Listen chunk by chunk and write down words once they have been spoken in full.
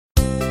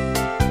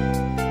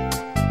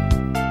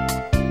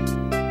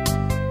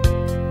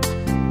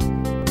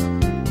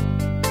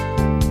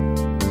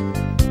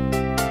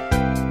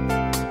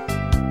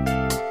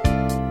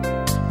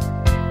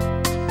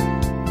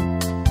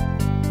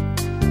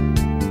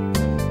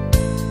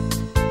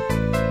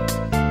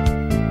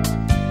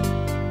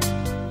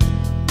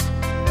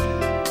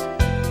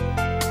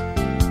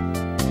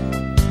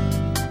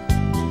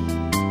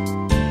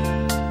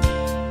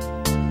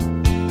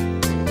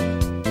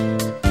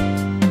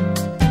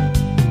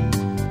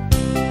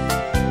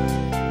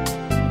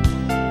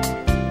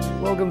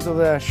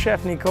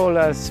Chef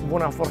Nicola's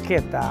Buona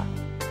Forchetta.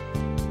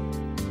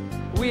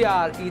 We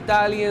are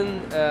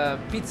Italian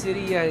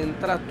pizzeria and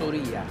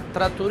trattoria.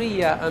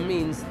 Trattoria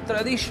means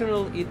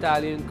traditional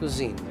Italian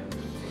cuisine.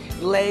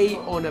 Lay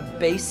on a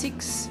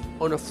basics,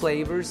 on a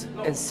flavors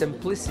and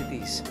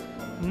simplicities,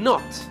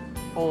 not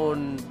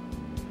on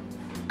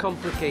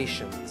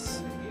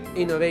complications,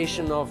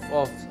 innovation of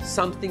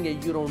something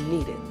that you don't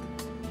need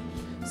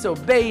it. So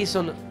based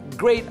on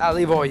great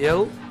olive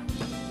oil,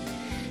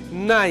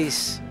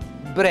 nice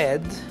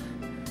bread,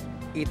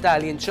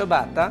 Italian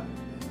ciabatta,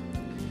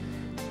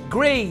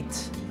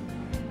 great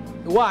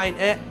wine.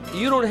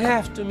 You don't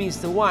have to miss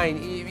the wine.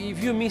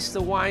 If you miss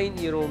the wine,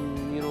 you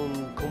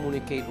don't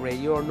communicate right.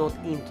 You're not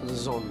into the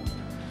zone.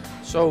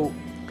 So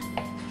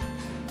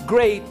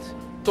great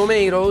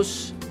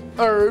tomatoes,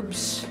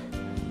 herbs.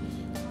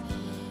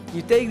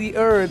 You take the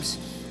herbs,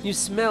 you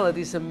smell it,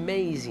 it's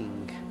amazing.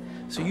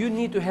 So you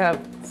need to have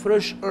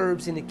fresh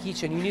herbs in the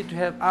kitchen. You need to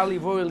have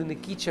olive oil in the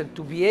kitchen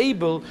to be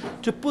able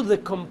to put the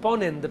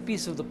component, the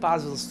piece of the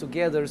puzzles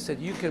together so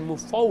that you can move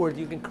forward,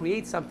 you can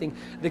create something.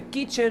 The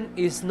kitchen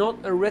is not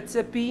a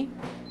recipe,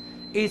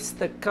 it's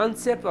the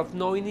concept of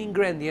knowing the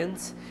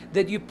ingredients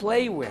that you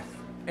play with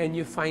and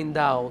you find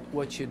out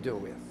what you do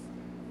with.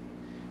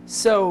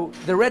 So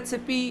the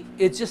recipe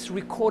is just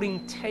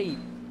recording tape.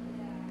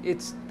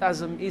 It's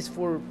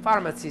for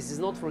pharmacies, it's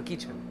not for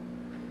kitchen.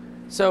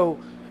 So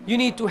you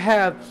need to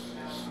have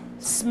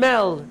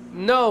smell,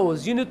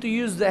 nose, you need to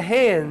use the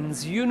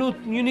hands, you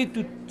need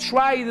to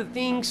try the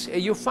things,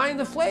 you find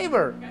the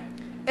flavor.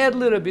 Add a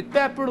little bit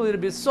pepper, a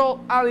little bit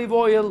salt, olive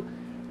oil,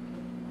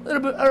 a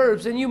little bit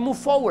herbs, and you move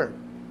forward.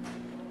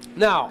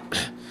 Now,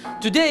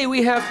 today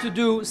we have to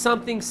do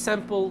something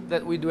simple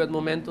that we do at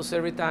Momentos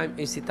every time.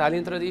 It's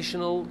Italian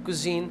traditional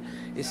cuisine.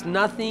 It's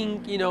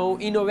nothing,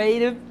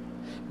 innovative,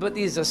 but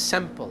it's a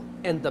simple.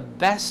 And the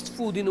best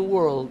food in the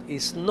world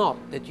is not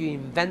that you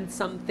invent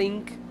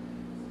something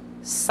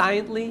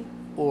scientifically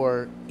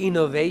or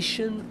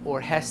innovation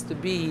or has to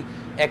be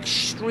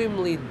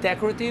extremely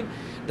decorative.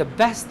 The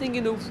best thing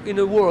in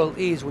the world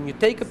is when you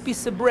take a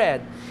piece of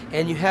bread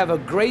and you have a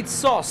great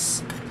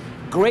sauce,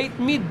 great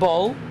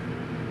meatball,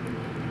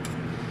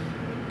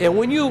 and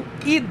when you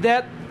eat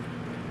that,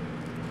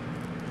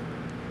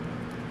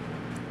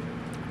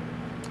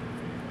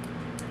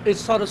 it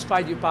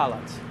satisfies your palate.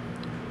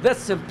 That's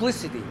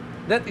simplicity.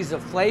 That is a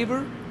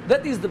flavor.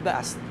 That is the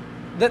best.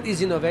 That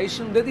is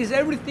innovation. That is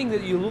everything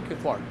that you're looking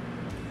for.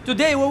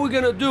 Today what we're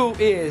gonna do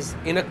is,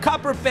 in a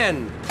copper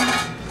pan,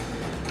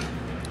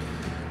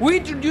 we're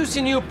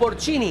introducing you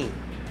porcini.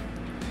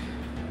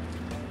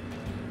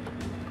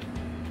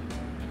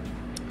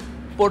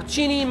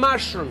 Porcini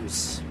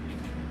mushrooms.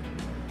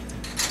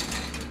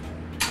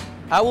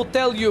 I will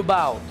tell you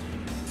about.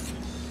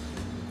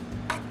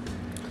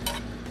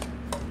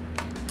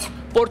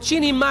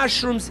 Porcini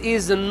mushrooms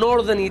is a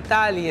northern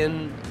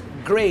Italian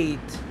great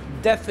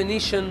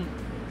definition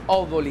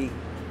ovoli.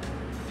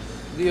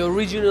 The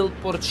original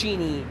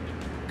porcini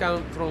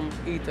come from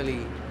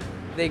Italy.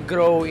 They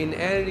grow in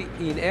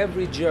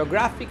every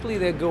geographically,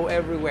 they go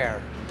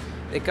everywhere.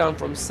 They come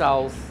from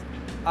South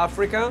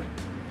Africa.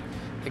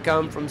 They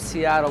come from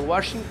Seattle,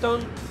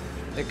 Washington.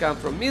 They come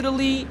from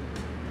Italy.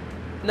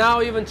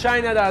 Now even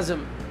China does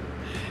them.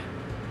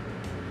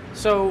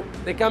 So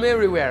they come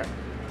everywhere.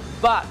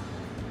 But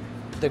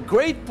the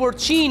great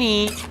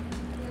porcini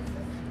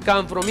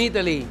come from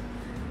Italy.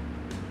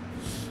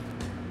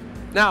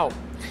 Now,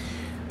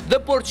 the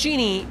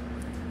porcini,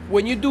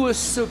 when you do a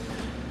soup,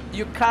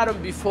 you cut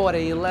them before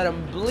and you let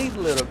them bleed a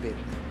little bit.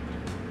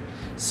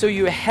 So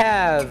you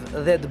have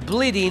that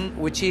bleeding,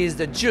 which is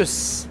the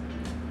juice.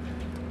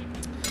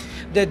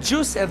 The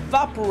juice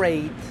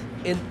evaporate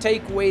and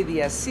take away the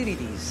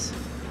acidities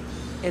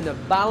and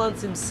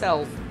balance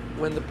himself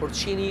when the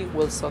porcini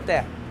will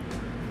saute.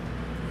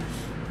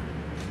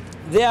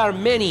 There are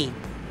many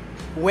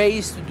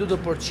ways to do the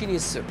porcini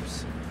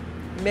soups.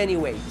 Many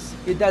ways.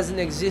 It doesn't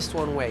exist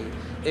one way.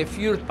 If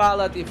your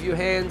palate, if your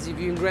hands, if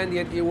your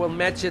ingredient, it will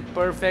match it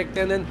perfect,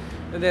 and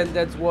then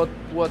that's what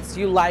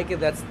you like it.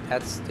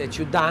 That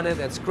you done it.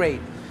 That's great.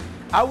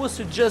 I would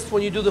suggest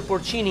when you do the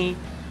porcini,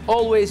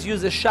 always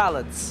use the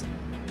shallots.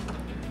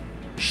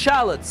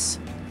 Shallots.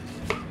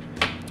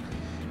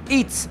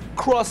 It's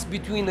cross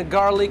between the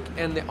garlic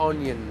and the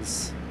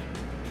onions.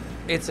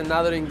 It's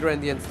another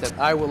ingredient that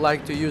I would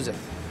like to use it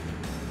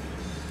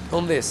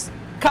on this.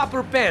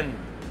 Copper pan.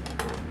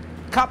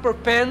 Copper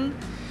pan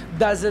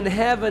doesn't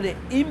have an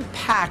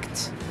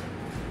impact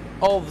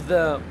of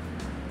the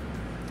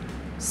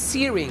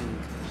searing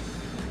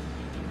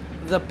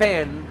the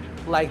pan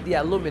like the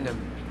aluminum,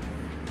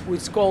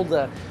 which is called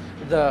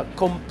the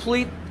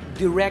complete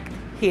direct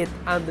heat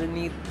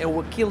underneath and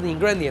will kill the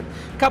ingredient.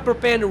 Copper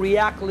pan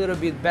react a little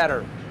bit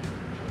better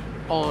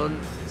on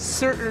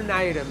certain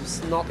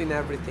items, not in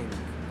everything.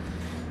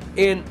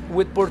 And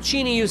with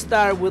porcini, you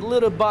start with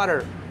little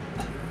butter.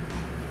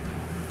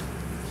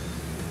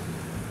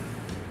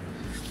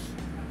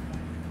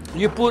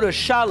 You put a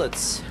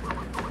shallots.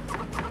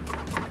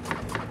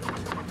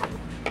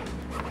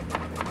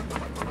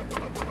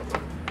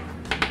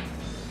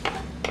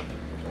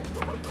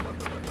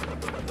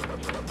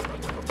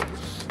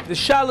 The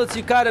shallots,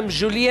 you cut them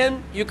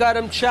julienne, you cut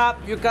them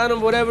chopped, you cut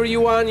them whatever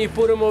you want, you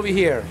put them over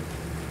here.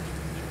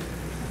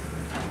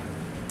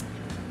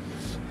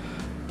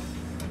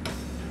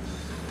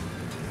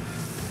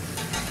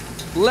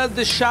 Let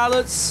the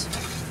shallots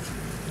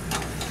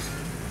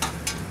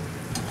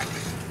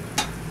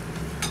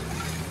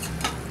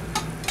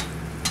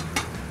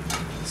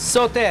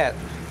saute.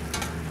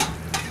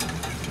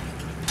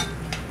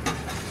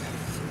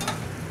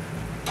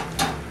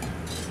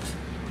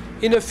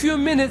 In a few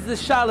minutes, the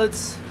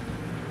shallots,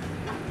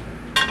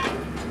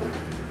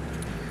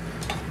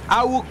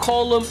 I will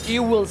call them, it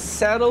will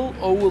settle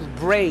or will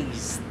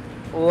braise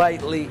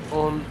lightly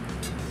on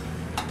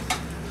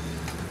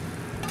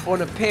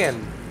a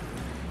pan.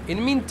 In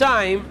the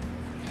meantime,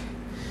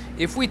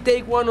 if we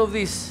take one of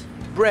these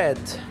bread,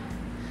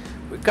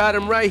 we cut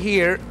them right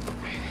here,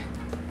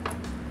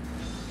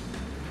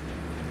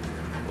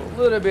 a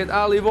little bit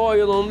olive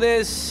oil on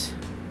this,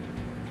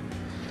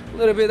 a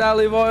little bit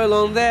olive oil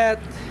on that,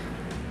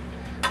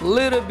 a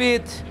little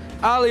bit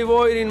olive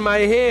oil in my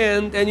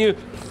hand, and you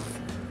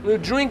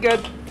drink it.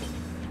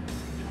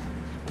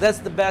 That's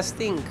the best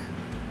thing.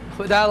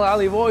 Without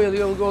olive oil, you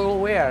don't go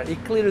nowhere.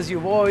 It clears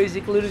your voice,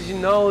 it clears your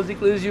nose, it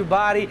clears your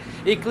body,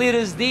 it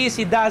clears this,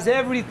 it does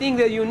everything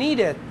that you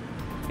needed.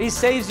 It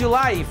saves your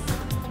life.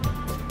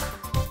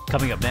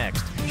 Coming up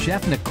next,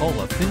 Chef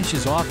Nicola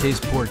finishes off his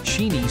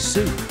porcini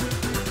soup.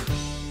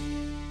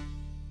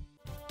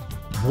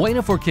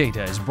 Buona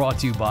Forchetta is brought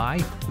to you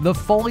by the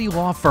Foley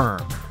Law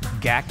Firm,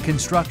 GAC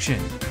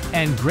Construction,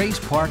 and Grace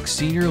Park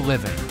Senior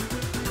Living.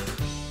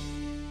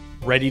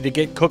 Ready to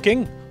get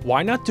cooking?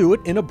 Why not do it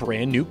in a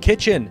brand new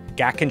kitchen?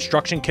 GAC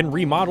Construction can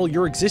remodel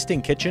your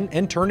existing kitchen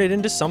and turn it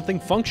into something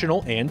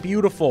functional and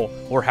beautiful.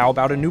 Or how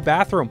about a new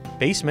bathroom,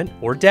 basement,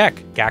 or deck?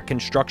 GAC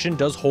Construction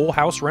does whole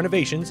house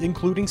renovations,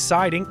 including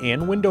siding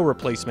and window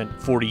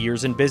replacement. 40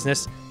 years in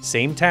business,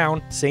 same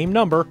town, same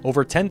number,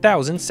 over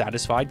 10,000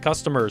 satisfied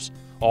customers.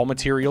 All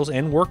materials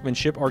and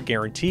workmanship are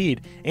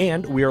guaranteed,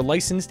 and we are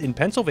licensed in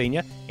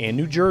Pennsylvania and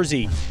New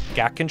Jersey.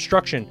 GAC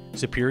Construction,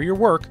 superior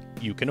work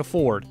you can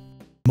afford.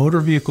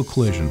 Motor vehicle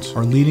collisions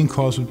are leading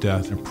cause of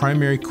death and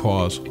primary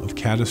cause of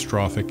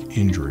catastrophic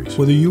injuries.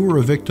 Whether you are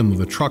a victim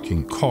of a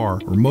trucking, car,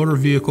 or motor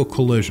vehicle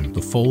collision,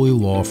 the Foley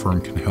Law Firm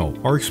can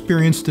help. Our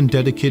experienced and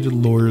dedicated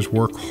lawyers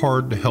work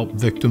hard to help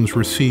victims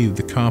receive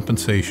the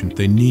compensation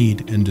they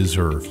need and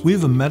deserve. We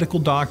have a medical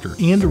doctor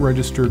and a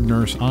registered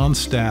nurse on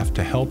staff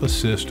to help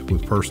assist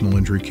with personal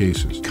injury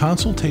cases.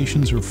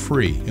 Consultations are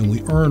free, and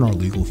we earn our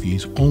legal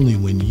fees only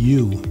when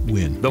you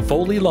win. The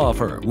Foley Law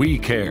Firm. We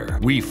care,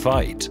 we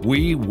fight,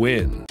 we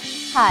win.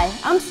 Hi,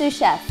 I'm Sue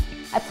Chef.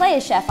 I play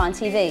a chef on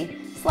TV,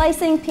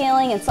 slicing,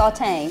 peeling, and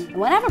sauteing. And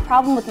when I have a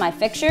problem with my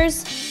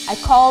fixtures, I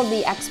call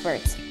the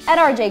experts at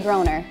RJ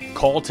Groner.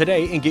 Call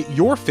today and get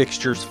your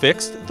fixtures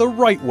fixed the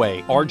right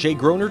way. RJ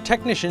Groner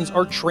technicians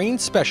are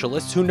trained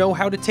specialists who know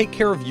how to take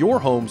care of your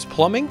home's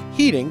plumbing,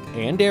 heating,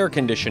 and air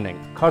conditioning.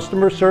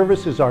 Customer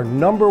service is our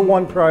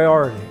 #1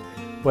 priority.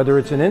 Whether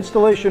it's an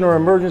installation or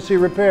emergency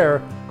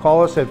repair,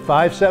 call us at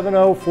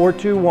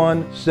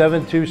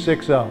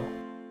 570-421-7260.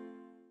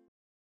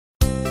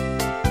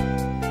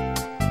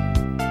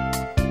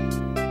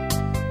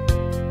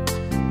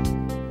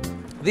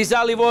 This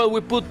olive oil,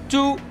 we put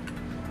 2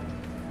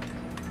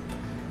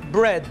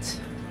 bread,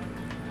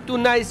 2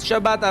 nice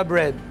ciabatta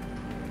bread.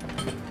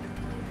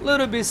 A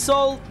little bit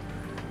salt,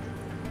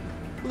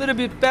 a little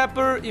bit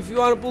pepper, if you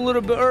want to put a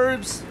little bit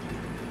herbs,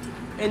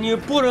 and you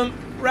put them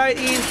right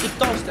in to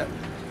toast it.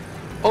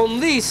 On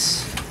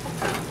this,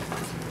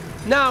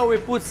 now we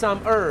put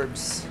some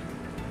herbs.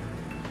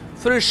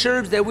 Fresh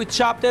herbs that we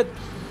chopped it,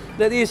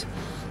 that is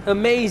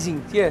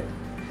amazing, yeah.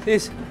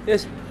 This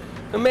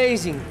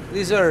amazing,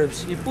 these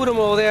herbs. You put them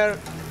all there.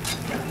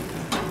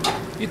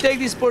 You take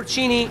this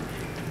porcini,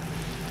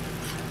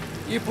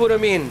 you put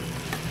them in.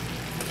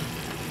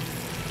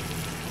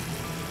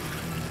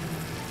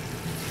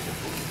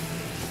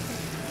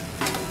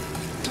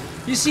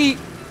 You see,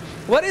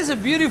 what is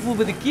beautiful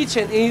with the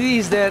kitchen it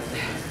is that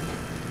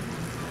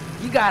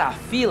you gotta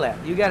feel it.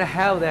 You gotta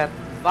have that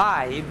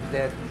vibe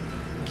that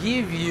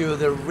give you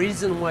the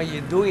reason why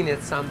you're doing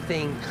it,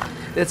 something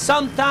that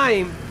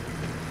sometime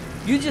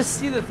you just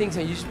see the things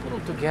and you just put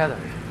them together.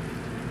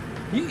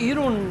 You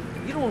don't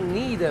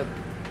need a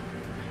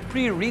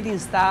pre-reading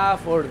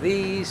stuff or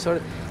this,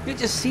 or you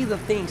just see the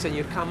things and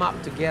you come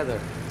up together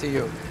to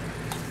you.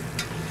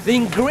 The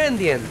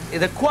ingredient,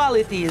 the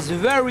quality is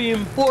very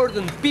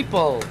important,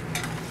 people.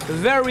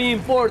 Very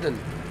important.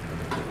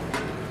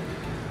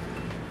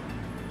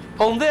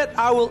 On that,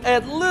 I will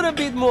add a little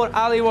bit more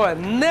olive oil.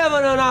 Never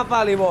enough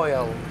olive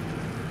oil.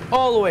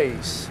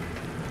 Always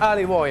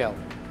olive oil.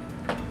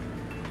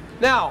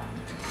 Now,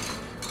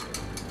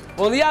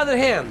 on the other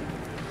hand,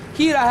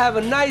 here I have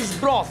a nice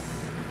broth.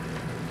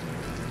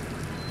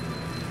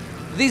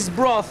 This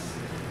broth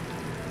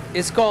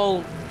is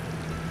called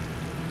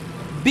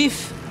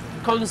beef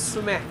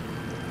consommé.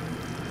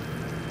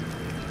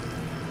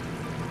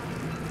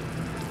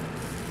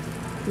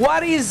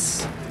 What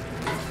is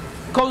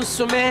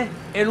consommé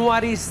and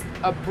what is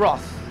a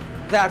broth?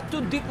 There are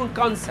two different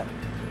concepts.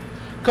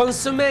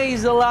 Consommé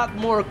is a lot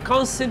more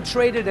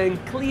concentrated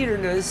and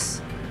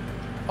clearness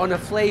on a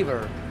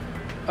flavor.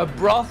 A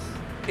broth,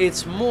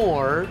 it's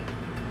more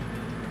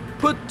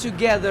put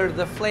together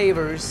the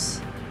flavors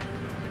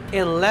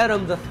and let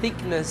them the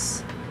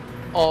thickness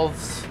of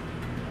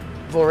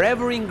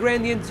whatever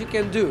ingredients you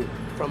can do,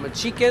 from a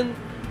chicken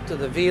to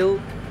the veal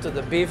to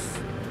the beef.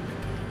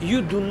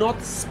 You do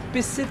not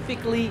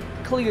specifically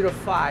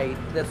clarify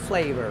the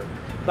flavor,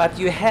 but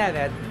you have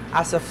it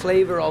as a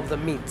flavor of the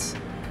meat,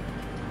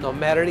 no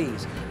matter it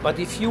is. But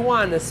if you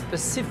want to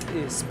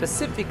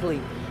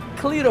specifically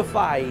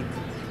clarify it,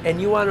 and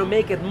you want to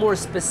make it more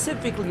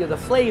specifically the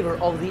flavor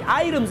of the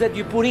items that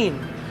you put in,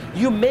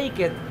 you make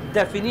it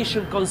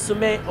definition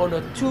consommé on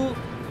a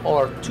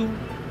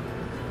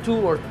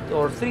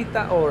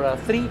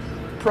three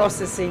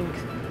processing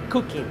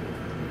cooking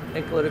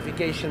and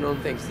clarification on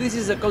things. This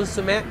is a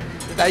consommé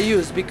that I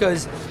use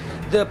because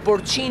the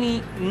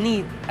porcini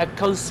need a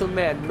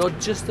consommé, not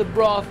just the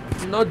broth,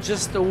 not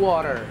just the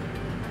water.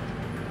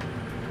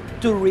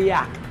 To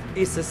react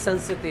is a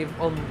sensitive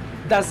on.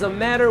 Doesn't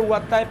matter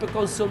what type of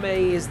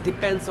consommé is,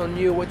 depends on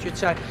you, what you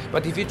try.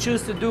 But if you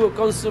choose to do a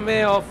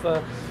consommé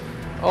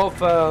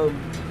of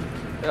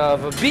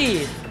a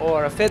beef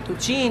or a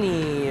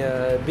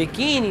fettuccine,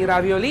 bikini,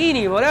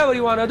 raviolini, whatever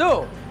you want to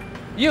do,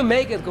 you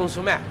make it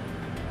consommé.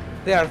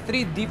 There are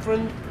three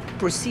different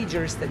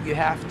procedures that you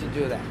have to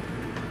do that.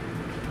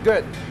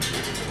 Good.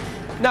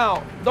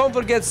 Now, don't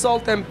forget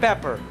salt and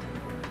pepper.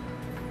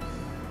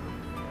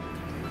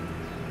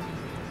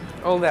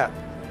 All that.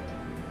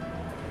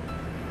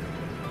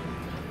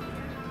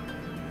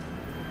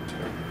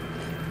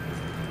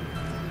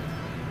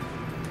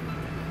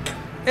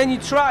 And you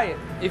try it.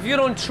 If you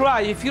don't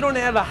try, if you don't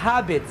have a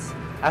habit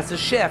as a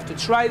chef to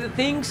try the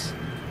things,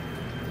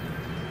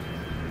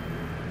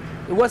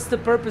 what's the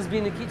purpose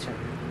being in the kitchen?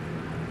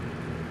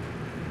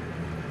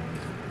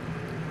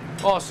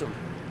 Awesome.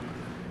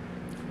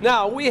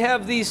 Now we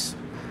have this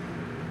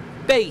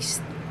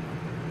paste.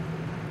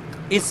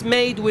 It's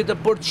made with the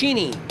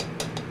porcini.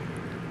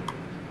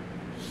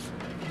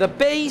 The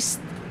paste,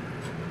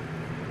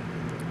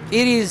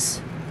 it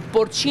is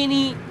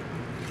porcini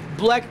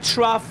black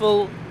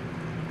truffle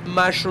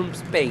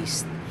mushrooms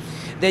paste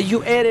that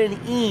you add it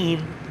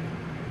in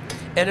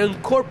and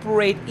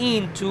incorporate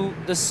into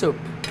the soup.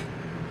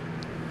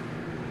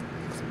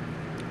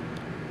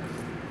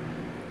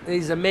 It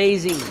is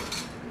amazing.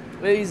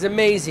 It is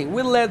amazing.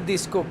 We'll let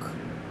this cook.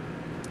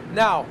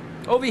 Now,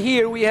 over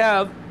here we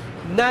have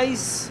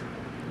nice,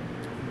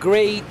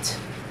 great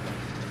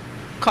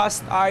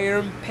cast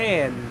iron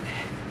pan.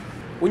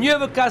 When you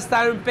have a cast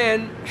iron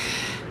pan,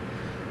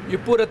 you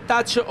put a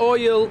touch of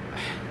oil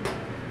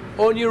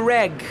on your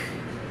rag.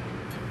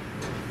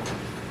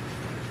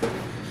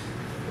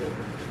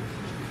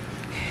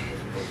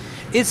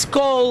 It's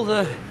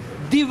called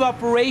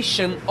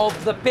devaporation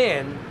of the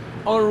pan.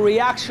 On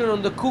reaction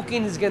on the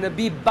cooking is gonna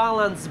be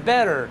balanced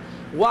better.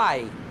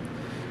 Why?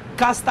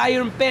 Cast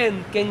iron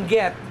pan can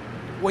get,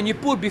 when you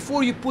put,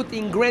 before you put the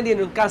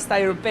ingredient in cast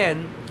iron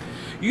pan,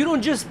 you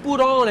don't just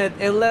put on it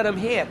and let them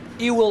hit.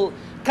 It will,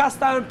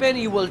 cast iron pan,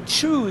 you will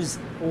choose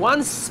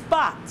one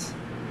spot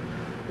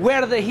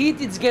where the heat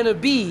is gonna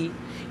be,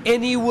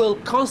 and it will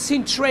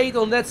concentrate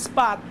on that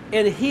spot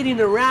and hitting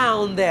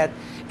around that,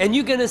 and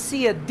you're gonna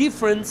see a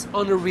difference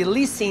on the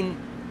releasing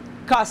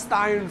cast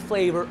iron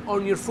flavor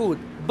on your food.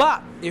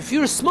 But if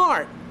you're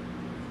smart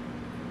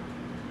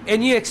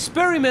and you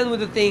experiment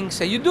with the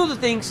things and you do the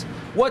things,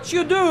 what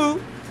you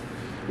do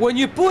when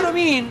you put them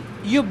in,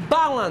 you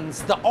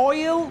balance the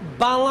oil,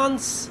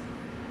 balance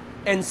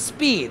and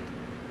speed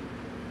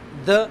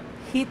the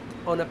heat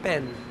on a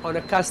pan, on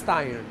a cast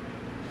iron.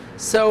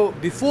 So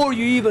before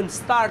you even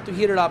start to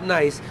heat it up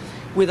nice,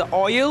 with the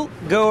oil,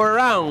 go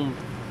around.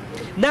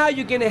 Now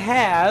you're gonna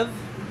have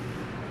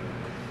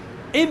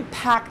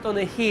impact on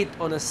the heat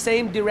on the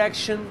same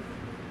direction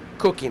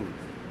cooking.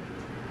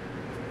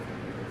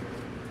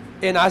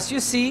 And as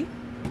you see,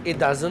 it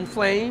doesn't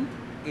flame,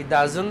 it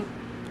doesn't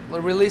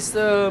release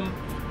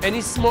any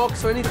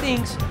smokes or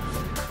anything.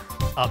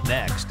 Up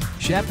next,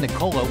 Chef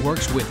Nicola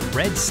works with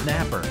red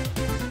snapper.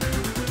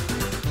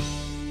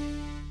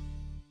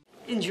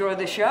 Enjoy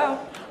the show.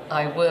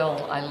 I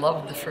will. I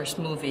loved the first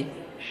movie.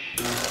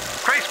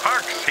 Grace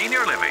Park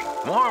Senior Living.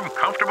 Warm,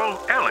 comfortable,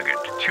 elegant.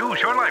 Choose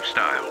your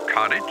lifestyle.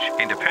 Cottage,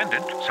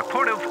 independent,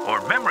 supportive,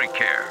 or memory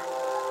care.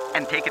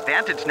 And take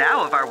advantage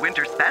now of our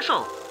winter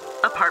special.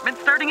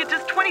 Apartments starting at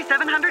just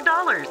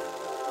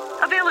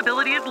 $2,700.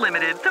 Availability is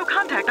limited, so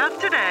contact us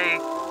today.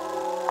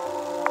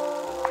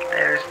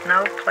 There's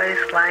no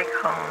place like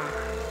home.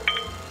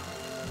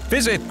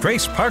 Visit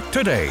Grace Park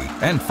today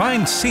and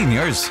find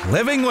seniors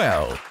living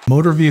well.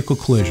 Motor vehicle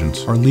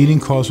collisions are leading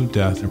cause of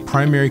death and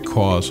primary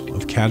cause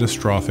of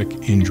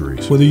catastrophic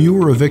injuries. Whether you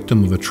were a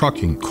victim of a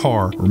trucking,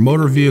 car, or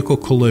motor vehicle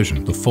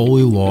collision, the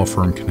Foley Law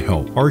Firm can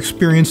help. Our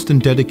experienced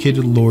and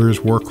dedicated lawyers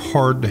work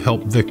hard to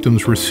help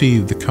victims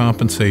receive the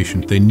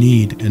compensation they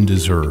need and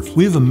deserve.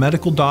 We have a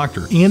medical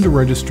doctor and a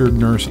registered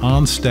nurse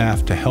on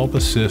staff to help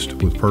assist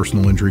with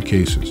personal injury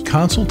cases.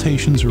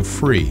 Consultations are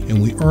free,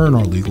 and we earn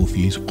our legal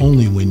fees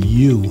only when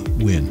you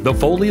win. The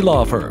Foley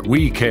Law Firm.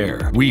 We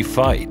care, we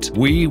fight,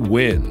 we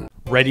win.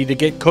 Ready to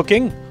get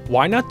cooking?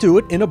 Why not do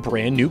it in a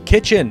brand new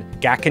kitchen?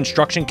 GAC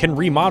Construction can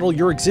remodel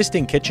your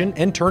existing kitchen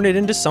and turn it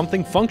into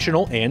something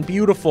functional and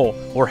beautiful.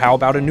 Or how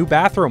about a new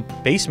bathroom,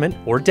 basement,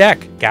 or deck?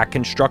 GAC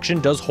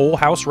Construction does whole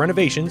house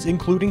renovations,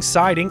 including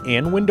siding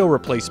and window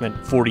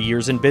replacement. 40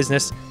 years in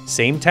business,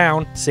 same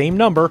town, same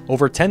number,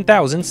 over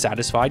 10,000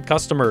 satisfied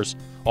customers.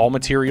 All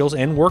materials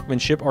and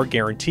workmanship are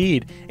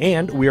guaranteed,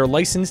 and we are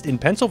licensed in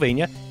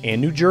Pennsylvania and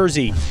New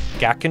Jersey.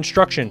 GAC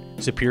Construction,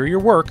 superior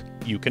work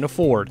you can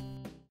afford.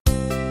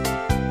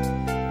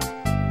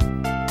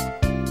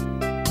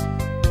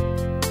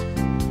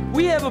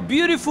 We have a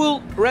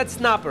beautiful red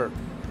snapper.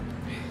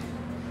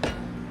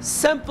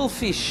 Simple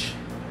fish.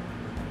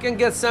 You can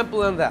get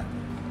simple than that.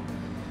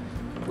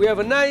 We have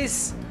a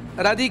nice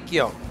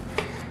radicchio.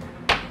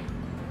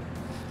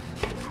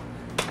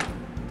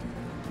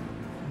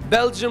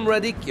 Belgian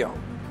radicchio.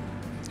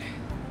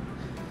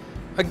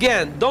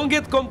 Again, don't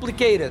get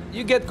complicated.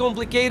 You get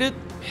complicated,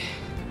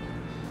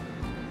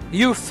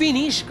 you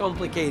finish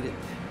complicated.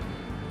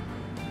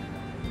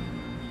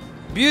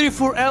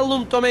 Beautiful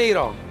heirloom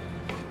tomato.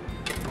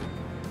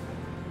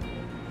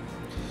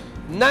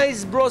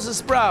 Nice Brussels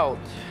sprout.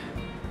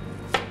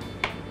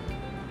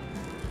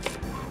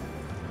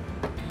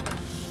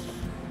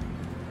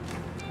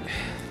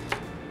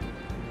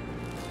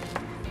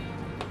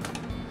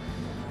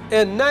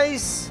 And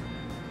nice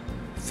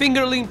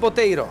fingerling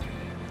potato.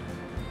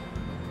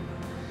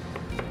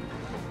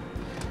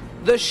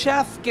 The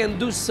chef can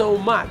do so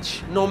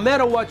much. No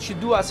matter what you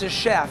do as a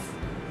chef,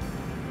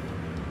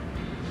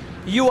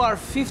 you are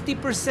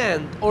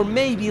 50% or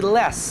maybe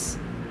less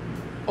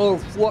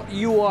of what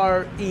you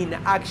are in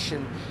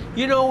action.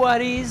 You know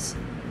what is?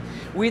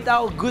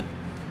 Without good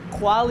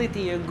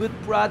quality and good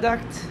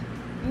product,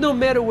 no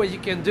matter what you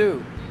can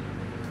do,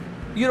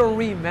 you don't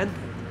reinvent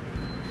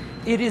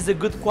it. It is a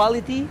good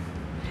quality.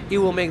 It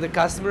will make the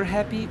customer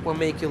happy, will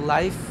make your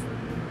life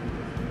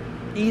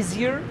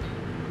easier,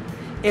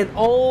 and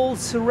all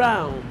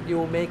surround, you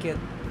will make it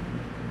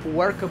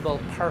workable,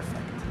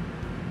 perfect.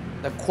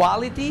 The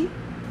quality,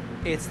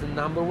 it's the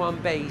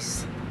 #1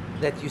 base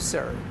that you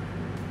serve.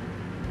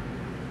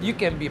 You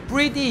can be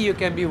pretty, you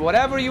can be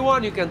whatever you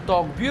want, you can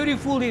talk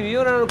beautifully, if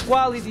you don't have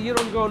quality, you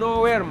don't go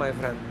nowhere, my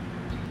friend.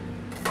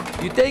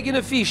 You're taking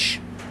a fish,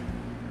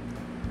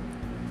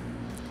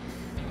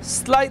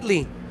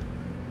 slightly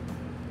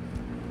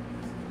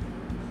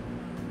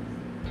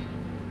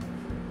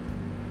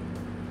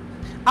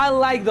I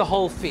like the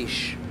whole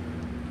fish.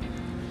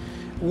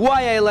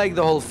 Why I like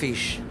the whole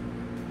fish?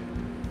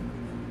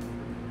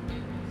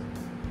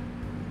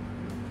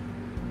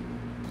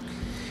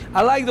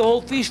 I like the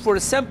whole fish for a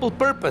simple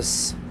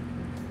purpose.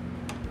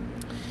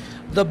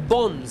 The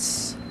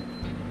bones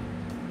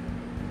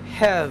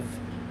have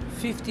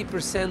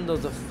 50%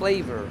 of the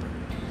flavor.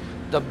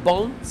 The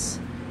bones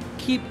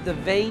keep the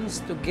veins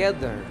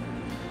together.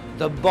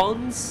 The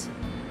bones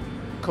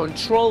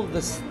control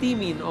the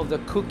steaming of the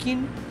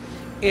cooking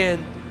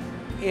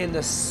and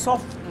the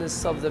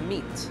softness of the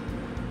meat.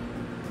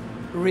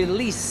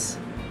 Release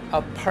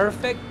a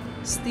perfect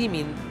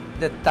steaming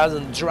that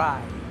doesn't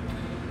dry.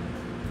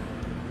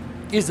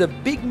 It's a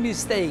big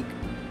mistake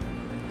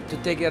to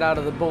take it out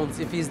of the bones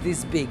if it's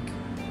this big.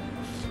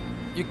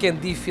 You can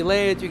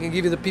defillet it, you can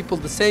give the people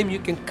the same, you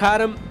can cut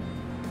them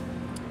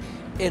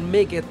and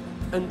make it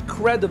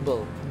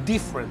incredible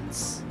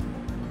difference.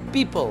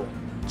 People,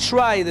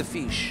 try the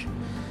fish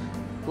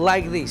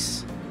like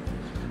this.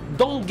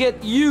 Don't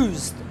get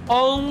used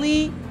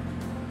only,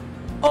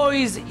 oh,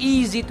 it's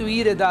easy to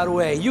eat it that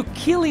way. You're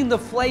killing the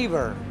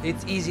flavor.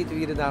 It's easy to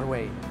eat it that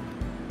way.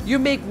 You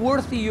make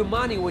worthy your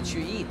money what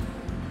you eat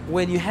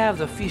when you have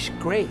the fish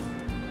great.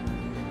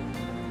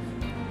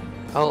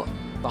 The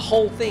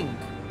whole thing.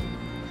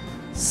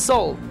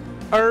 Salt,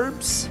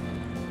 herbs,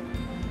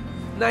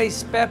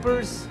 nice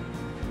peppers,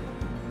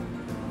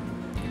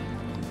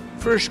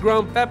 fresh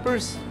ground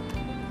peppers,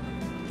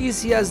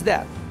 easy as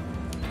that.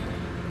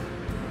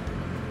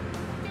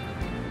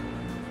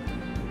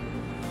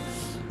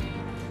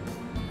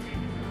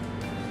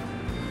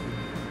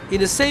 In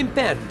the same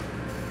pan,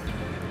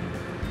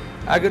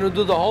 I'm gonna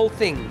do the whole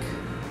thing.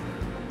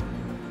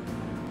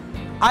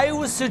 I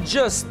would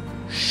suggest,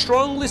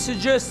 strongly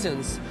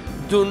suggestions,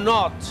 do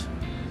not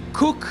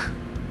cook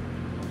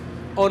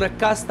on a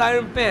cast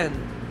iron pan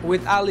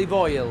with olive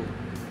oil.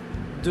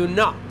 Do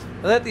not.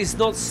 That is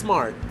not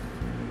smart.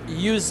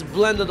 Use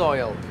blended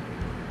oil.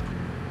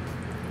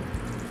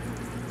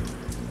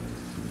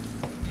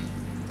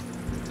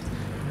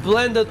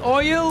 Blended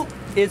oil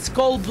It's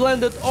called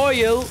blended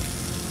oil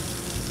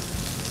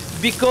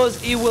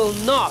because it will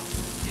not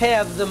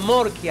have the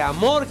morchia.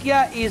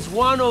 Morchia is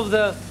one of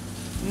the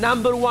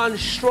 #1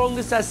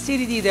 strongest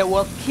acidity that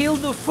will kill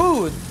the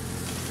food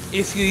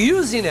if you're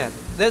using it.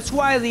 That's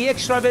why the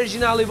extra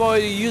virgin olive oil,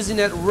 you're using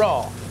it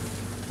raw.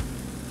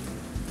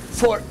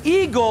 For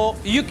ego,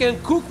 you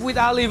can cook with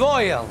olive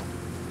oil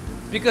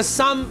because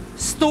some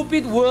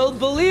stupid will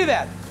believe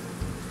it.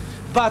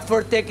 But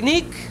for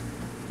technique,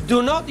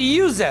 do not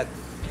use it.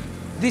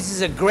 This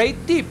is a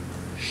great tip,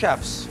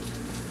 chefs.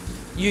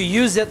 You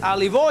use that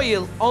olive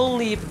oil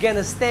only if it's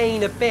gonna stay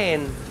in a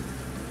pan.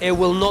 It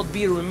will not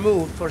be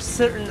removed for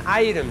certain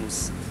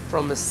items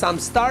from some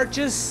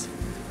starches,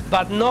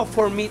 but not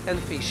for meat and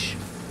fish.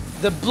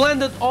 The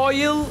blended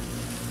oil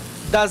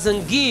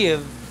doesn't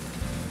give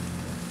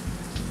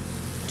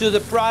to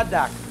the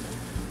product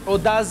or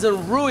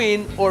doesn't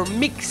ruin or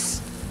mix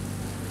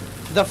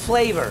the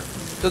flavor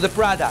to the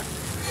product.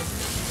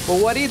 But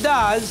what it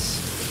does,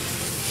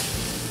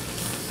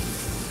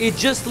 it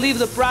just leaves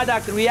the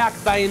product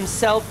react by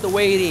himself the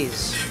way it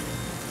is.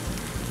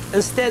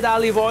 Instead,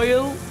 olive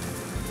oil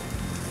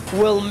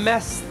will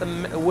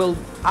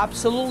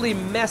absolutely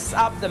mess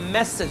up the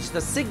message,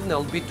 the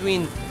signal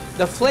between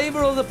the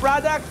flavor of the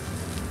product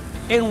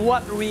and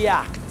what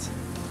reacts,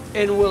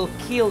 and will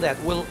kill that,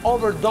 will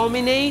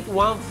over-dominate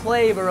one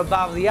flavor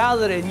above the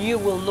other, and you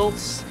will not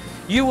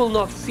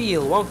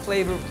feel one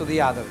flavor to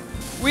the other.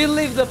 We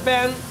leave the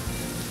pan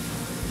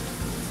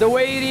the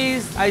way it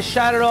is. I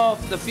shut it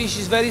off. The fish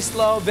is very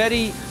slow,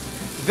 very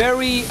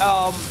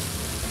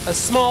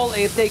small,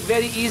 and it takes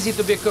very easy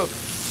to be cooked.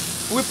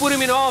 We put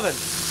them in the oven.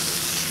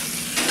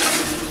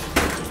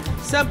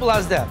 Simple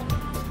as that.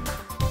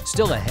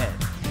 Still ahead,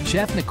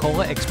 Chef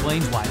Nicola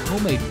explains why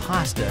homemade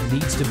pasta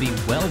needs to be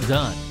well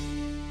done.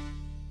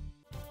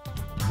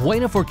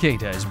 Buona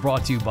Forchetta is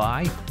brought to you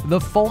by the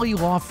Foley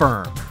Law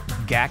Firm,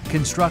 GAC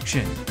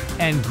Construction,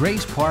 and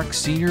Grace Park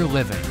Senior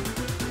Living.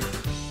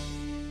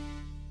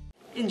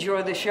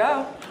 Enjoy the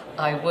show.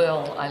 I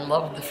will. I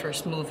loved the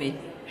first movie.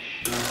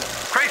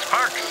 Grace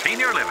Park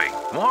Senior Living.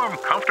 Warm,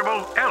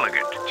 comfortable,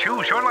 elegant.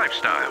 Choose your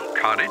lifestyle.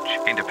 Cottage,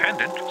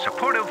 independent,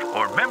 supportive,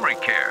 or memory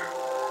care.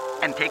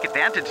 And take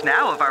advantage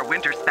now of our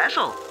winter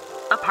special.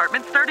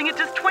 Apartments starting at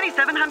just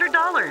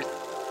 $2,700.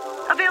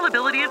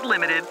 Availability is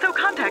limited, so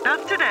contact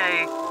us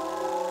today.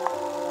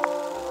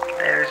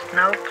 There's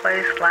no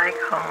place like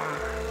home.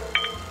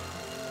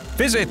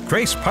 Visit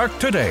Grace Park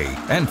today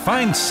and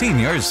find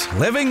seniors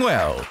living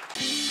well.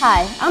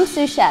 Hi, I'm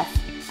Sous Chef.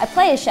 I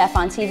play a chef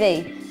on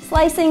TV,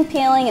 slicing,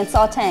 peeling, and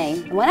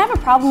sauteing. And when I have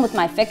a problem with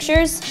my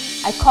fixtures,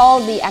 I call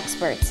the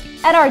experts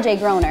at RJ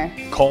Groner.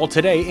 Call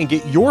today and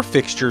get your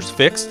fixtures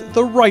fixed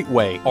the right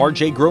way.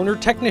 RJ Groner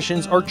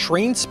technicians are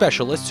trained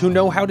specialists who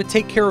know how to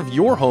take care of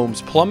your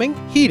home's plumbing,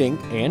 heating,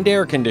 and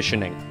air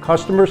conditioning.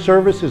 Customer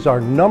service is our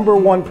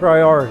 #1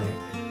 priority.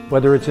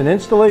 Whether it's an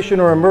installation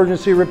or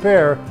emergency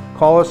repair,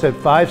 call us at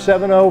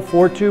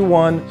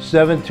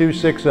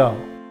 570-421-7260.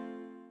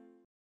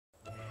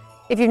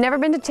 If you've never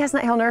been to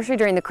Chestnut Hill Nursery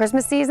during the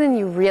Christmas season,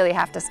 you really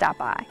have to stop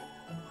by.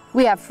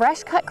 We have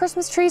fresh cut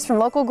Christmas trees from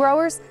local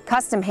growers,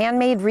 custom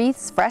handmade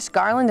wreaths, fresh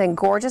garland, and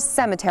gorgeous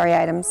cemetery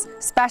items,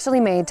 specially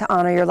made to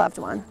honor your loved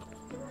one.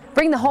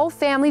 Bring the whole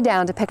family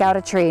down to pick out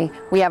a tree.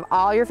 We have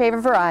all your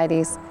favorite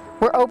varieties.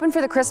 We're open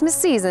for the Christmas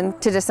season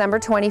to December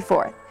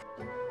 24th.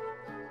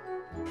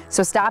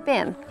 So stop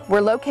in.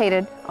 We're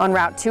located on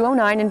Route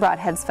 209 in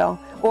Broadheadsville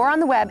or on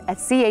the web at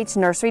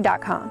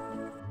chnursery.com.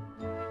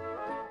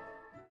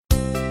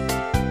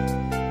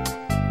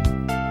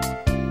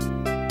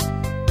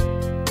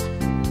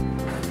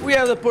 We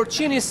have the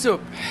porcini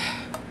soup.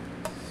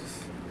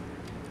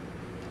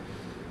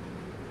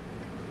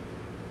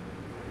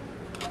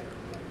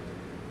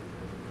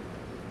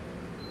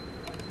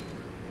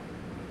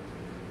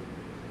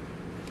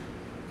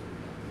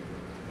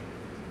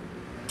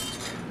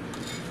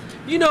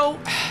 You know,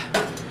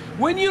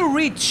 when you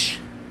reach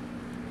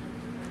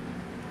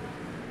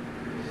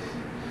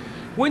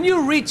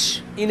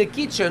in a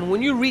kitchen,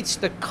 when you reach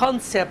the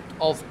concept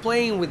of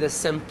playing with the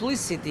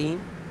simplicity,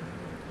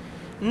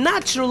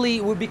 naturally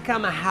it will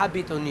become a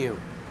habit on you.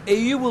 And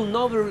you will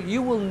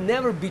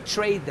never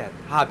betray that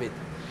habit.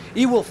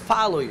 It will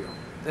follow you,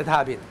 that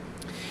habit.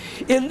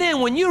 And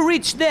then when you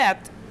reach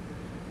that,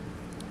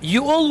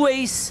 you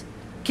always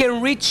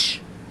can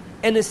reach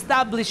and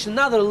establish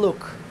another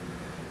look,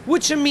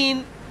 which I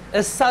mean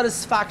is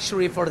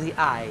satisfactory for the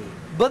eye.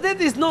 But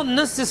that is not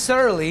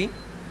necessarily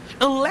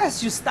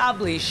unless you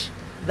establish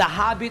the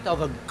habit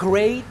of a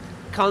great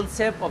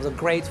concept of the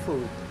great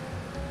food.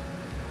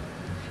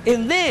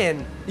 And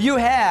then you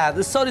have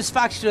the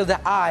satisfaction of the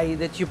eye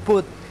that you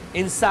put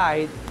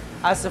inside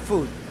as a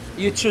food.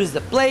 You choose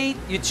the plate,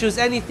 you choose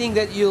anything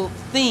that you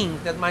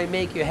think that might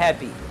make you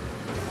happy.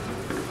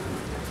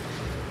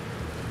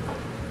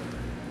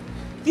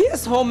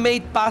 This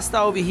homemade pasta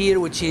over here,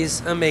 which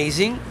is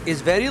amazing, is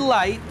very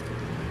light.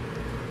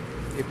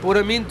 You put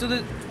them into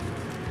the...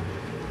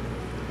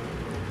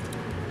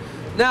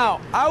 Now,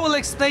 I will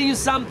explain you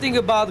something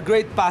about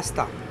great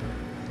pasta.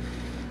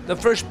 The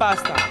first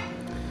pasta.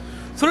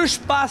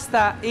 Fresh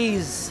pasta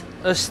is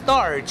a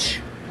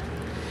starch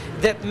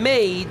that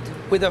made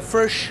with the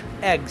fresh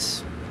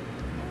eggs.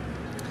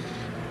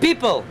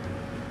 People,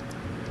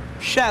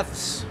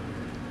 chefs,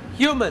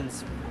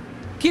 humans,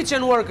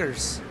 kitchen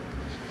workers,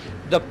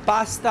 the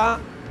pasta,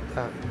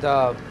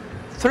 the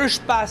fresh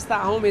pasta,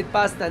 homemade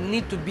pasta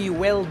need to be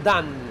well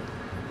done.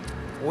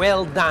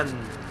 Well done.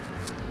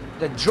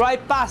 The dry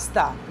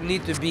pasta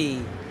need to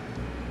be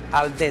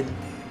al dente.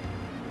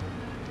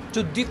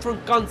 Two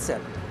different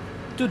concepts,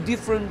 two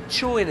different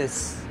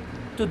chewiness,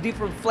 two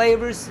different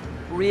flavors,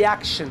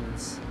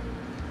 reactions.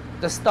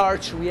 The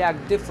starch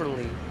react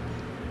differently.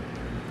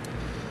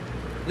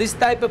 This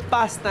type of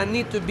pasta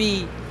need to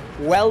be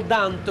well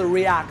done to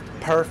react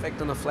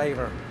perfect on the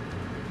flavor.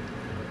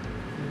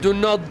 Do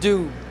not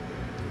do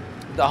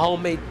the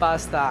homemade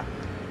pasta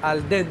al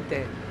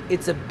dente.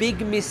 It's a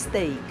big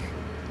mistake.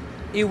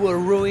 It will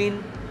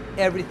ruin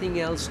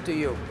everything else to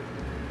you.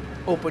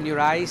 Open your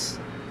eyes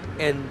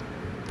and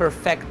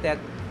perfect that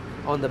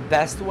on the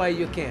best way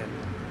you can.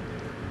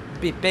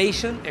 Be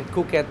patient and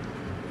cook it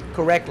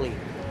correctly.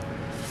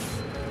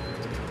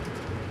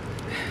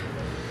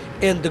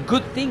 And the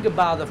good thing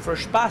about the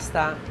fresh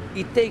pasta,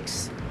 it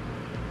takes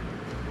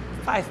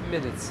 5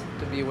 minutes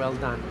to be well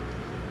done.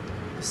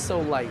 It's so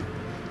light.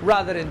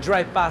 Rather than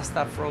dry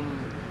pasta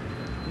from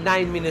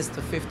 9 minutes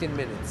to 15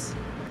 minutes.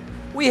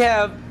 We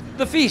have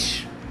the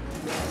fish.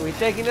 We're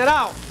taking it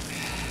out.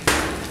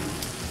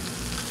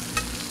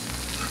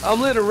 I'm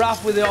a little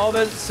rough with the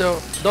oven, so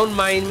don't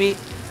mind me.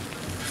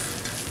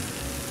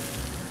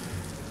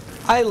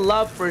 I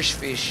love fresh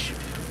fish.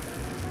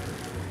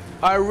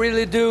 I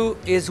really do.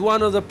 It's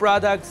one of the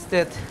products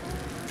that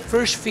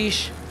fresh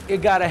fish, you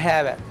gotta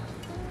have it.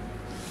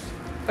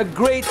 A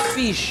great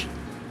fish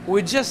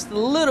with just a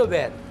little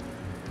bit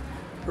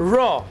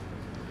raw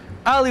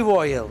olive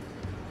oil.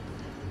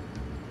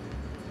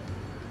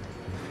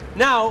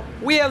 Now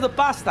we have the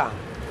pasta.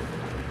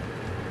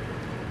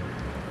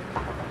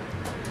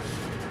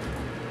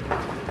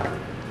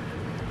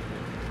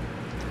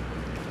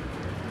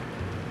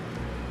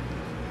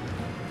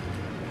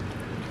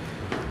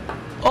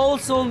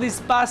 Also on this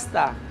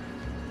pasta,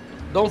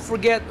 don't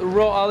forget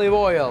raw olive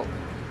oil.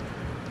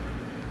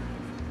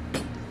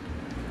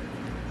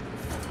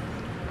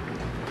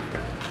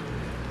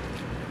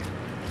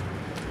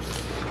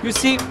 You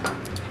see,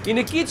 in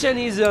the kitchen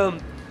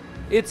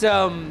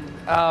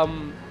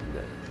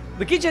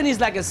the kitchen is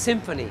like a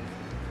symphony.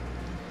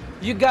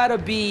 You gotta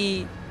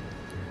be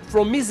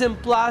from mise en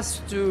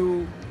place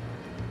to,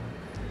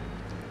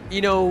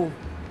 you know,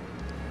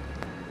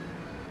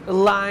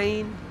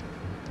 align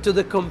to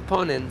the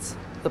components,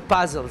 the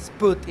puzzles,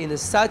 put in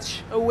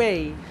such a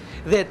way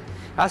that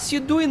as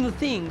you're doing the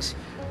things,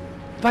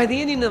 by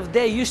the end of the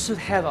day, you should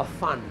have a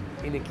fun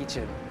in the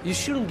kitchen. You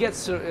shouldn't get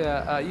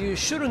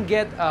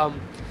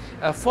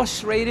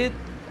frustrated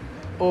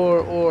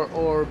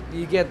or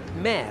you get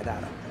mad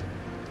at it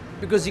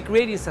because you're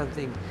creating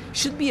something. It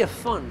should be a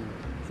fun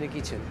in the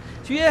kitchen.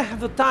 So you have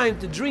the time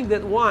to drink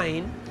that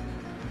wine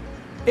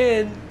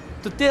and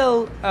to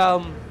tell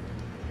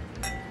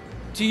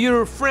to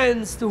your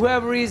friends, to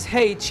whoever is,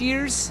 hey,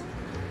 cheers.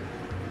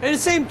 And at the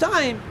same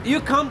time, you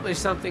accomplish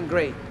something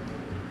great.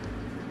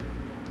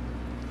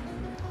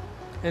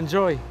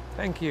 Enjoy.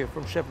 Thank you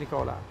from Chef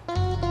Nicola.